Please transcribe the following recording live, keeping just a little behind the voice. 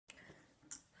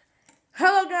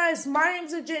Hello guys, my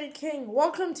name's JD King.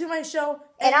 Welcome to my show.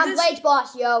 And I'm Blade's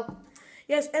boss, yo.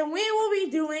 Yes, and we will be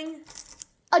doing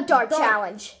a dart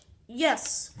challenge.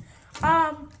 Yes.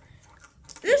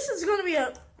 This is gonna be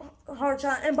a hard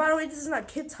challenge. And by the way, this is not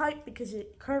kids hype because you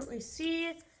currently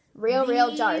see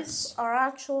real darts. Are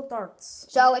actual darts.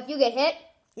 So if you get hit,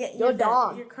 you're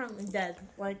done. You're currently dead.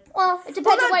 Well, it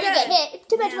depends on where you get hit. It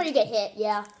depends where you get hit.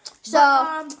 Yeah.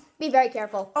 So be very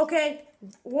careful. Okay.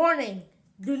 Warning.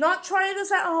 Do not try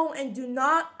this at home and do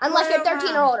not unless you're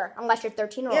 13 or older. Unless you're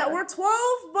 13 or older. Yeah, we're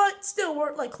 12, but still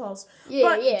we're close. Yeah,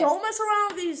 but don't mess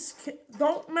around with these.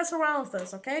 Don't mess around with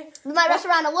this, okay? We might mess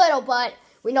around a little, but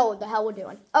we know what the hell we're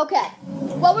doing. Okay.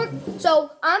 So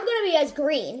I'm gonna be as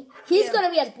green. He's gonna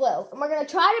be as blue, and we're gonna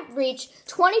try to reach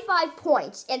 25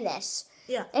 points in this.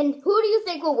 Yeah. And who do you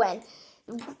think will win?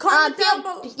 Comment down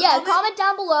below. Yeah, comment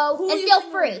down below and feel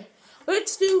free.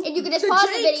 Let's do. And you can just pause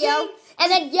the video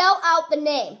and then yell out the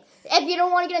name. If you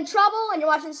don't want to get in trouble and you're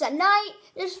watching this at night,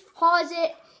 just pause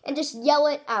it and just yell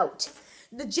it out.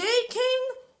 The J King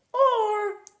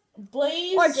or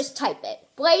Blaze. Or just type it.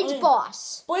 Blade's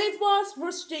boss. Blade's boss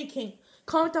versus J King.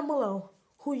 Comment down below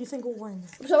who you think will win.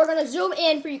 So we're going to zoom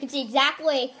in for you can see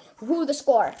exactly what the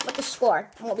score and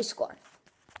what we score.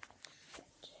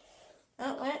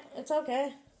 Oh, it's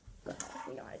okay.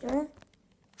 We know how to do it.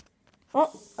 Oh,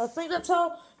 I think that's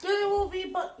how good it will be,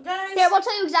 but guys... Here, we'll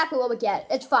tell you exactly what we get.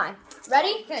 It's fine.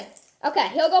 Ready? Okay. Okay,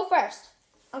 he'll go first.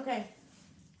 Okay.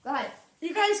 Go ahead.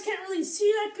 You guys can't really see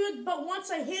that good, but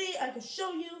once I hit it, I can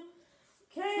show you.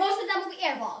 Okay. Most of them will be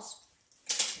air balls.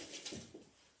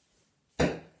 Oh.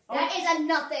 That is a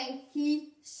nothing.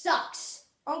 He sucks.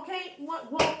 Okay, well...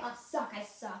 I suck.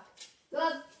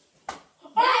 Good.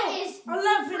 That is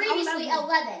 11. Previously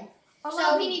 11.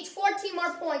 So he needs 14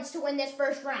 more points to win this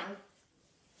first round.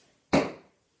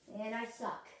 And I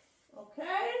suck.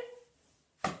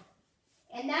 Okay.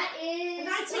 And that is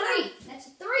 3. That's a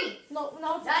 3.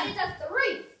 No. That is a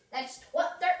 3. That's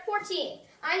 14.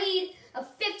 I need a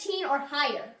 15 or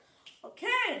higher.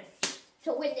 Okay.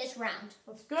 To win this round.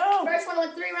 Let's go. First one to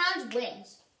win 3 rounds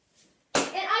wins. And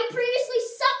I previously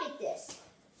suck at this.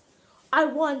 I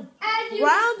won.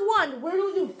 Round 1. We're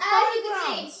going to do 5 rounds. As you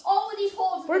can see, all of these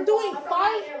holes. We're doing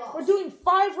 5. We're doing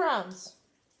 5 rounds.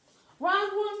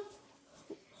 Round 1.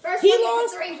 First one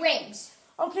lost 3 rings.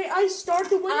 Okay, I start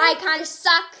the winner. I kind of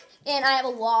suck, and I have a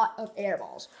lot of air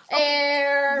balls.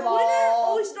 Okay. The winner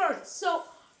always starts. So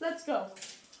let's go.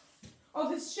 Oh,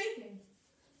 this is shaking.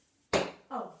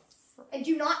 Oh. And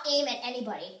do not aim at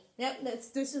anybody. Yep,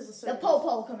 this is a circle. The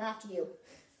po-po will come after you.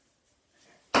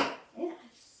 And I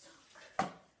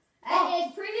suck. That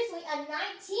is previously a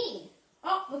 19.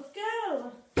 Oh, let's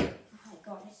go. Oh my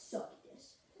god, I suck at this.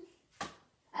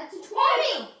 That's a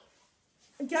 20.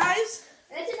 Guys.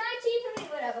 That's a 19 for me,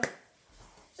 whatever.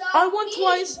 So I won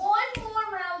twice. One more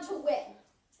round to win.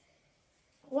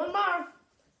 One more.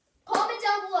 Comment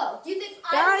down below. Do you think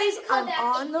I'm come back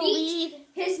on and the beat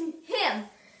him?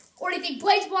 Or do you think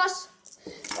Blade's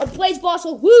boss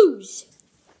will lose?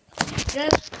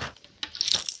 Yes.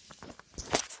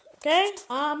 Okay.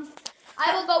 I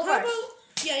will go first.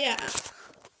 Yeah.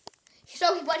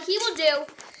 So what he will do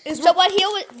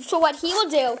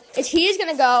is he's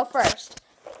gonna go first.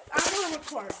 I'm gonna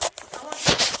record.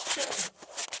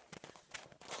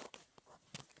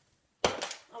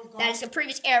 That is the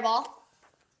previous air ball.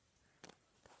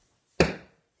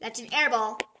 That's an air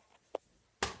ball.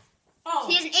 Oh.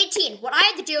 He has an 18. What I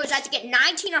have to do is I have to get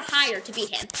 19 or higher to beat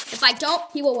him. If I don't,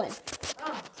 he will win.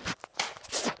 Oh.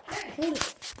 Hey. Hold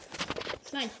it.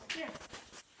 It's mine. Here.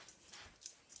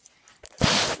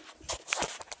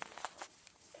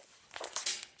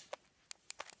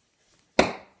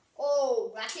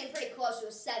 Oh, that's getting pretty close to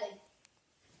a 7.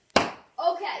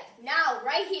 Okay, now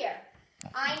right here,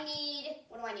 I need,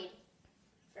 what do I need?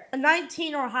 A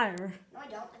 19 or higher. No, I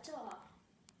don't. That's a lot.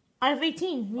 I have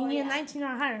 18. We need a 19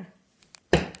 or higher.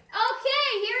 Okay,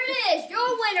 here it is. Your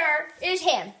winner is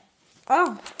him.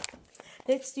 Oh.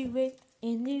 Let's do it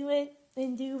and do it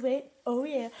and do it. Oh,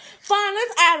 yeah. Fine,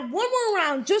 let's add one more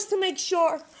round just to make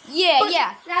sure. Yeah.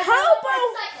 How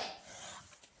about...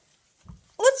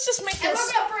 Let's just make this... And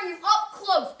we're going to bring you up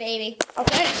close, baby.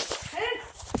 Okay. Hey,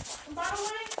 and by the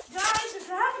way, guys, if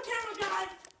you have a camera guy,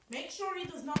 make sure he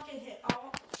does not get hit.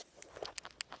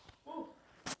 Ooh.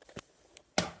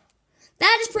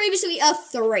 That is previously a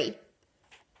 3.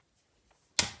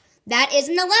 That is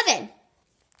an 11.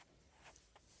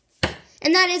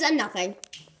 And that is a nothing.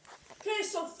 Okay,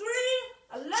 so 3,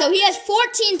 11. So he has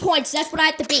 14 points. That's what I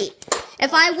have to beat.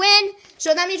 If I win,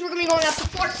 so that means we're going to be going up to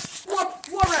four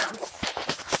rounds.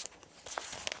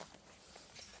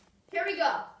 Here we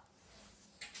go.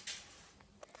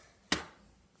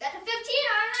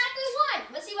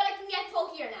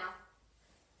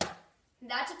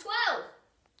 that's a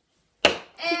 12.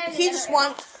 And He just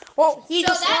won. Well, he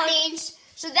just won.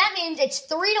 So that means it's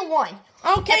 3-1.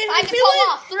 Okay, If I can pull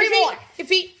off 3 more.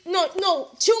 No,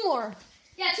 2 more.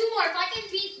 Yeah, 2 more. If I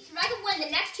can win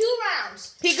the next 2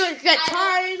 rounds, He could get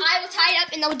tied. I will tie it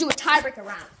up, and then we'll do a tiebreaker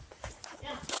round.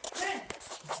 Yeah. Okay.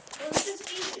 Well, this is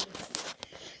easy.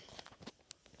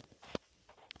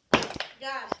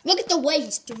 God. Look at the way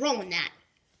he's throwing that.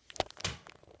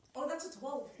 Oh, that's a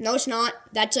 12. No, it's not.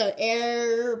 That's an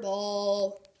air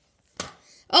ball.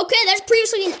 Okay, that's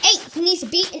previously an 8. He needs to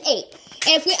beat an 8.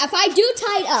 And if I do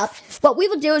tie it up, what we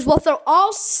will do is we'll throw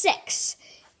all 6.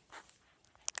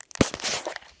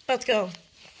 Let's go.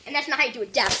 And that's not how you do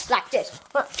it, Dad. It's like this.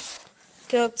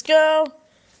 Let's go.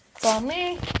 It's on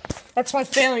me. That's my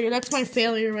failure. That's my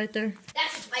failure right there.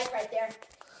 That's his mic right there.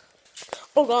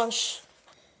 Oh, gosh.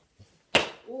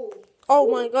 Ooh.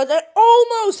 Oh, my God. That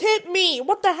almost hit me.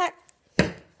 What the heck?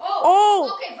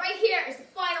 Oh. Okay, right here is the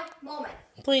final moment.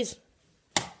 Please.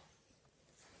 Are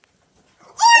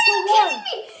you kidding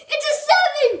me? It's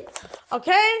a 7!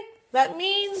 Okay. That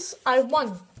means I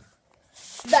won.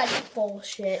 That's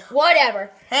bullshit. Whatever.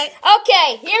 Hey.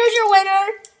 Okay, here's your winner.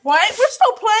 What? We're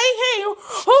still playing? Hey,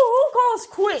 who calls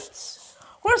quits?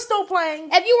 We're still playing.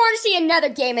 If you want to see another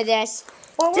game of this,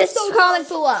 Well, we're just still comment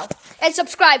below. And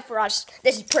subscribe for us.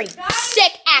 This is pretty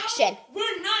sick action.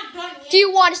 We're not done yet. Do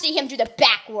you want to see him do the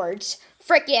backwards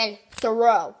freaking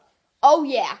throw? Oh,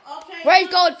 yeah. Okay. Ray's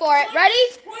going for it. Ready?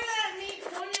 Point at me.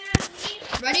 Point at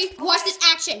me. Ready? Watch this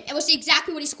action, and we'll see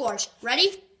exactly what he scores.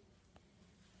 Ready?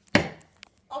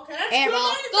 Okay, that's Air good.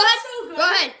 ball. That's Go ahead. so good. Go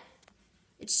ahead.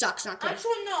 It sucks, not good.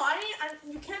 Actually, no.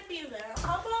 You can't be there.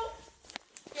 How about?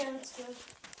 Yeah, that's good.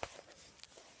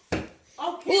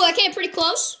 Okay. Ooh, I came pretty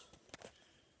close.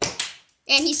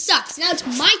 And he sucks. Now it's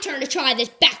my turn to try this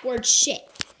backwards shit.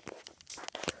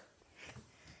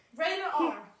 Rated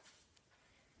R.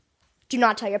 Do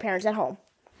not tell your parents at home.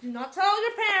 Do not tell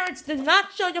your parents. Do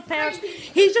not show your parents.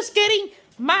 He's just getting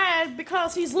mad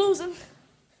because he's losing.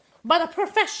 But a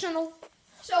professional.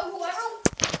 So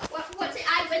whoever, what's it?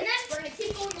 I win this. We're gonna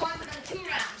keep going on for another 2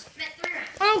 rounds. 3 rounds.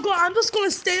 Oh God, I'm just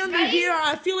gonna stay under Ready? here.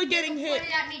 I feel like getting hit. Point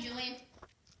it at me, Julian.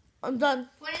 I'm done.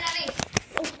 Point it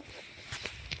at me.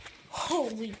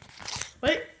 Holy.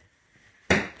 Wait.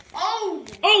 Oh!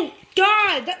 Oh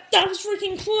God, that was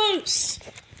freaking close.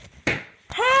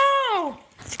 How?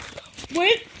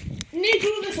 Wait. You need to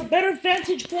do this a better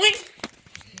vantage point.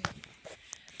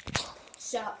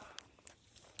 Stop.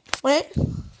 Wait.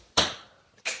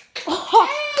 Oh,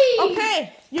 Hey!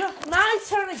 okay. Yeah, my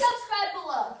turn again. Subscribe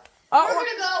below. Oh, We're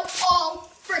gonna go all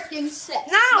freaking 6.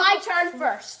 Now. My turn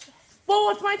first. well,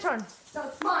 it's my turn. So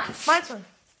it's mine. My turn.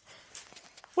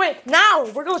 Wait, now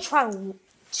we're gonna try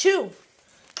 2.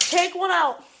 Take one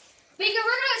out. Because we're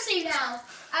gonna see now.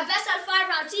 At best out of 5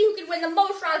 rounds, see who can win the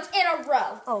most rounds in a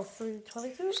row. Oh,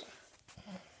 322.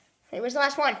 Hey, where's the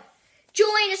last one?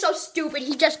 Julian is so stupid.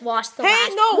 He just lost the Hey,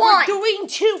 last no, one. we're doing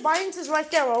 2. Mine's is right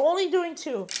there. We're only doing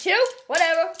 2. 2?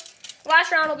 Whatever.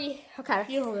 Last round will be okay.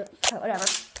 You hold it. Whatever.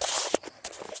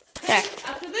 Okay.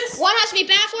 After this, One has to be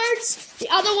backwards. The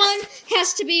other one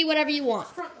has to be whatever you want.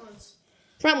 front ones.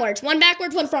 Frontwards. One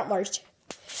backwards, one frontwards.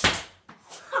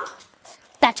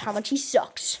 That's how much he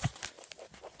sucks.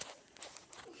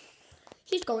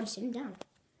 He's going sitting down.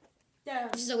 Yeah.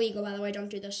 This is illegal, by the way. Don't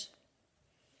do this.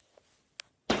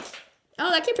 Oh,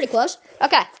 that came pretty close.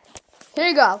 Okay. Here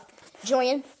you go.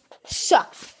 Julian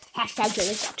sucks. Hashtag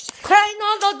Julian sucks. Hey,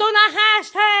 no, do not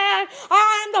hashtag.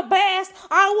 I'm the best.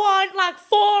 I won like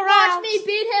 4 rounds. Watch me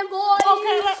beat him, boy.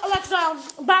 Okay, let's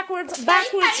backwards.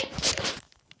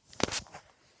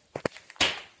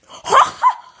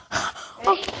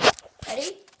 Ready?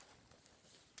 Ready?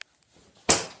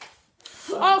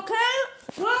 Okay,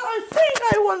 well, I think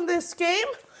I won this game.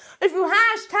 If you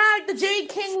hashtag the J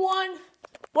King won,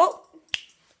 well,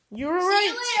 you're See right.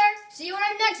 you later. See you in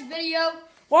our next video.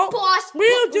 Well, Boss.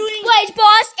 we're doing Blaze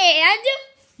Boss and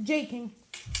J King.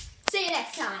 see you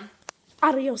next time.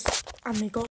 Adios, amigo.